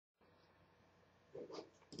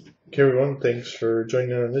Okay everyone, thanks for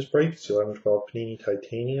joining in on this break. So I'm going to call Panini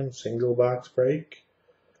Titanium single box break.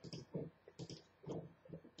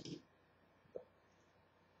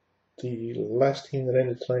 The last team that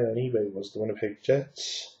ended tonight on eBay was the Winnipeg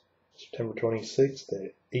Jets, September 26th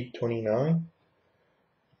at 8/29.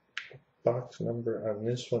 Box number on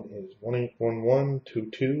this one is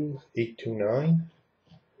 181122829.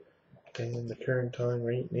 And the current time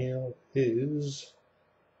right now is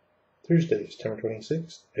Thursday, September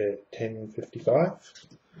 26th at 10:55.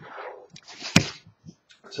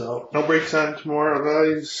 So no breaks on tomorrow,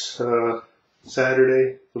 guys.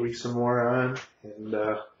 Saturday there'll be some more on, and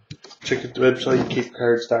check out the website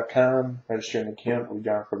capecards.com. Register an account. We'll be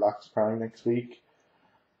down for Box Prime next week.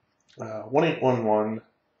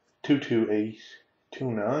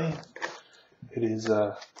 181122829. It is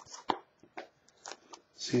a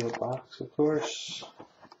sealed box, of course.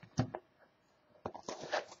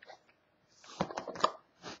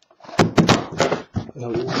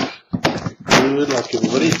 Good luck,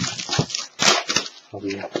 everybody. I'll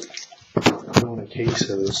be doing a case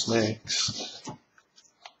of this next.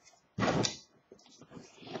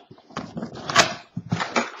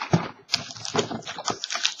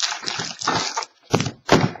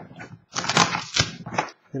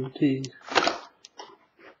 Empty.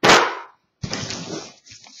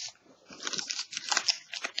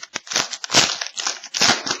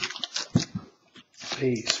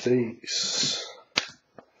 Space.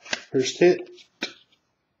 First hit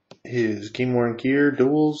is Game Worn Gear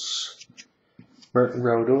Duels. Martin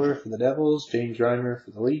Brodeur for the Devils, James Reimer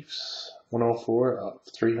for the Leafs. 104 of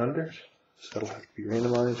 300. So that'll have to be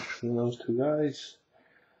randomized between those two guys.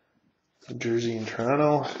 Jersey and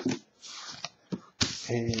Toronto.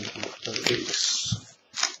 And the base.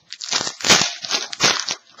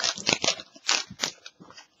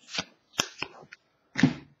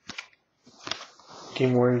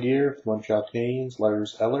 Game Worn Gear for the Montreal Canadiens,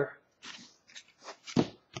 Lars Eller.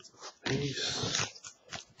 Base.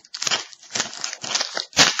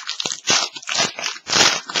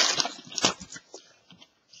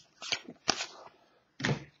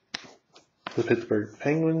 The Pittsburgh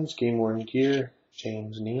Penguins, Game Worn Gear,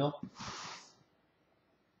 James Neal.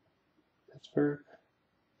 Pittsburgh,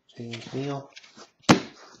 James Neal.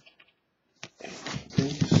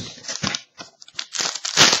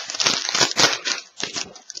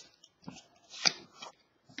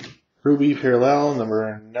 Ruby Parallel,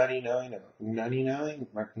 number 99 of 99,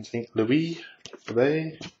 Martin St. Louis,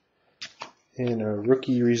 Bay. And a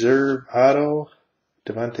rookie reserve auto,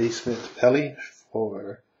 Devontae Smith-Pelly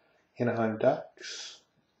for Anaheim Ducks.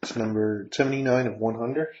 It's number 79 of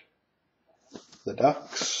 100. The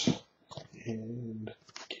Ducks. And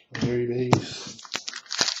Gary base.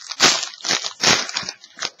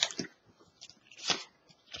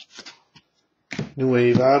 New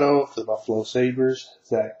Wave auto for the Buffalo Sabres,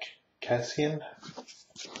 Zach Cassian.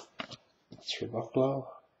 That's for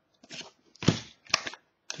Buffalo.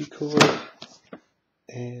 Decor.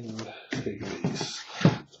 And big base. So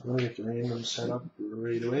I'm going to get the random set up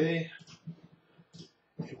right away.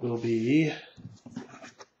 It will be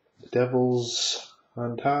the Devils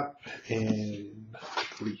on top and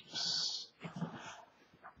Leafs.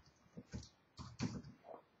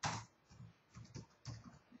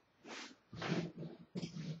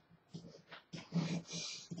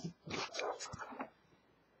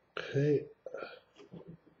 Okay.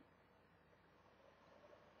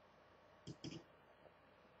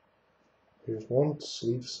 Here's once,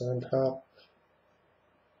 Leafs on top.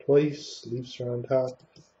 Twice, Leafs are on top.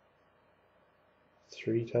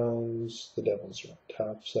 3 times, the Devils are on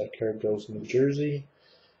top. So that card goes in New Jersey.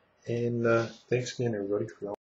 And thanks again, everybody, for